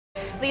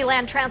The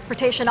Land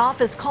Transportation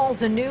Office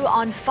calls anew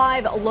on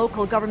 5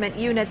 local government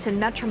units in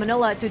Metro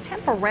Manila to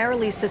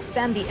temporarily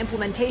suspend the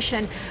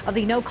implementation of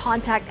the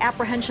no-contact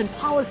apprehension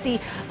policy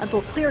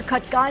until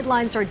clear-cut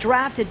guidelines are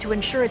drafted to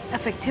ensure its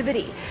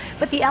effectivity.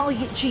 But the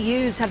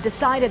LGUs have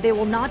decided they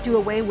will not do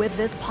away with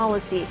this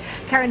policy.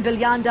 Karen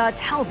Villanda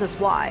tells us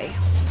why.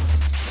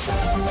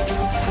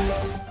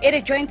 In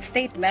a joint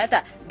statement,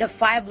 the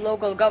 5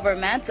 local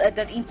governments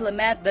that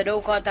implement the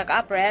no-contact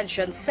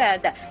apprehension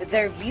said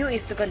their view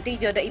is to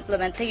continue the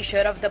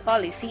implementation of the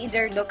policy in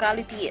their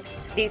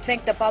localities. They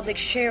thank the public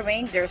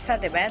sharing their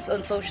sentiments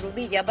on social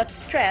media but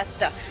stressed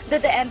that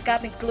the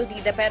NCAP,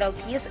 including the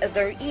penalties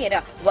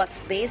therein, was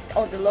based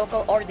on the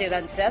local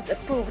ordinances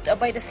approved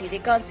by the city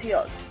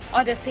councils.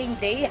 On the same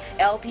day,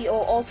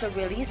 LTO also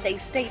released a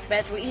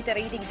statement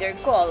reiterating their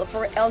call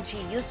for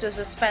LGUs to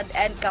suspend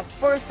NCAP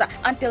first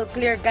until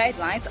clear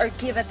guidelines are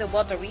given to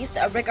motorists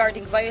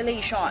regarding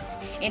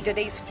violations. In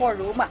today's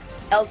forum,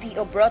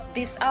 LTO brought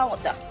this out.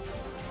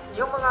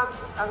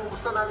 Ang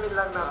gusto namin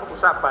lang na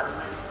pag-usapan,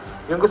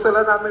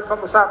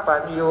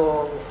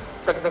 yung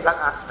technical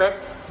aspect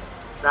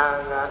ng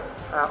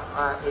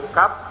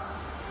NCAP,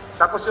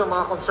 tapos yung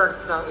mga concerns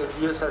ng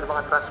LGUs sa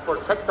mga transport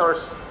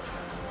sectors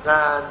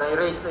na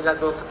na-raise nila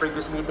doon sa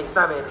previous meetings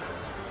namin,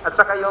 at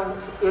saka yung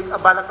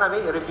balak namin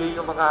i-review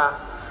yung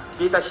mga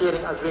data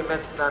sharing agreement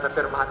na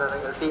napirmahan na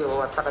ng LTO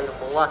at saka yung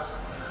MOAS.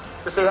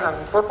 Kasi ang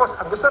purpose,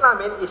 ang gusto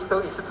namin is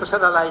to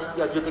institutionalize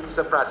the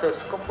adjudication process.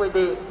 Kung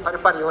pwede,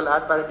 pare-pareho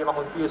lahat para hindi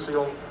ma-confuse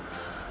yung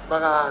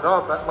mga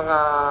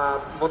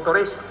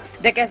motorist.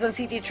 The Quezon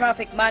City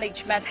Traffic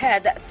Management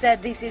Head said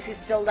this is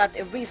still not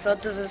a reason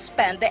to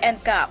suspend the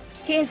NCAP.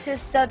 He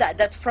insisted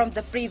that from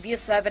the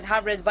previous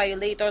 700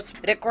 violators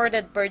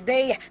recorded per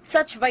day,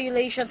 such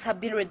violations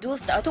have been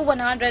reduced to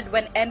 100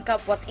 when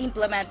NCAP was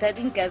implemented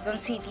in Quezon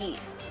City.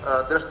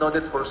 There's no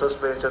need for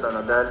suspension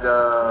dahil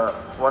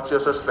once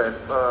you suspend,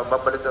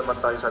 babalik naman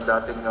tayo sa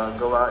dating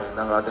gawain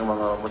ng ating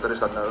mga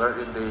motorista na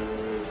wherein they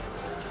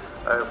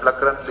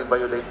flagrantly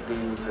violate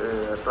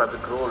the traffic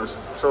rules.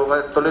 So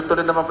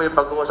tuloy-tuloy naman po yung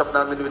pag-uusap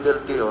namin with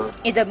LTO.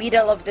 In the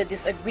middle of the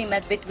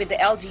disagreement between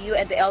the LGU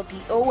and the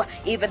LTO,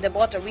 even the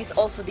motorists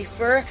also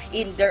differ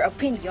in their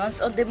opinions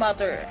on the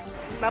matter.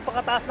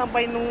 Napakataas ng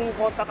fine nung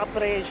contact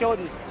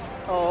apprehension.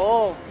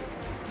 Oo.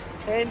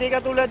 Hindi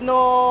katulad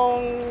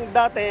nung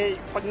dati,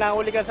 pag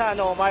nahuli ka sa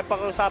may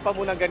pag-usapan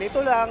mo ng ganito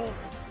lang.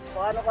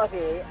 Paano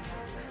kasi,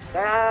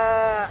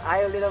 kaya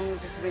ayaw nilang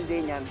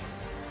suspendin yan.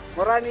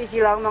 Marami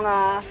silang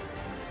mga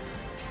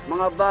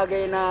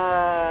bagay na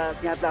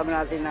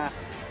tinatama natin na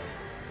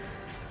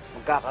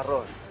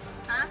magkakaroon.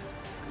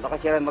 Baka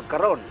sila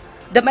magkaroon.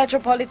 The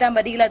Metropolitan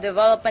Manila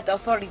Development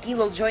Authority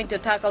will join to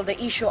tackle the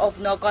issue of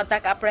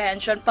no-contact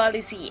apprehension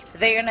policy.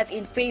 They are not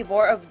in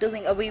favor of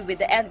doing away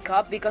with the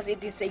NCAP because it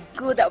is a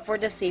good for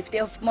the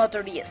safety of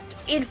motorists.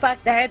 In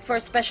fact, the head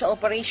for special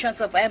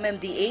operations of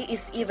MMDA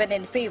is even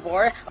in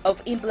favor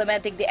of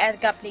implementing the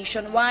NCAP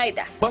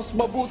nationwide. Mas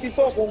mabuti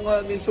po kung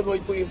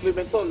nationwide po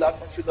implement to, lahat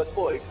ng syudad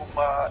po kung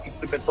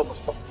ma-implement to mas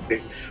mabuti.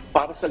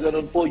 Para sa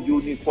ganun po,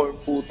 uniform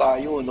po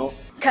tayo, no?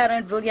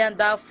 Karen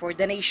Villanda for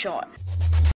The Nation.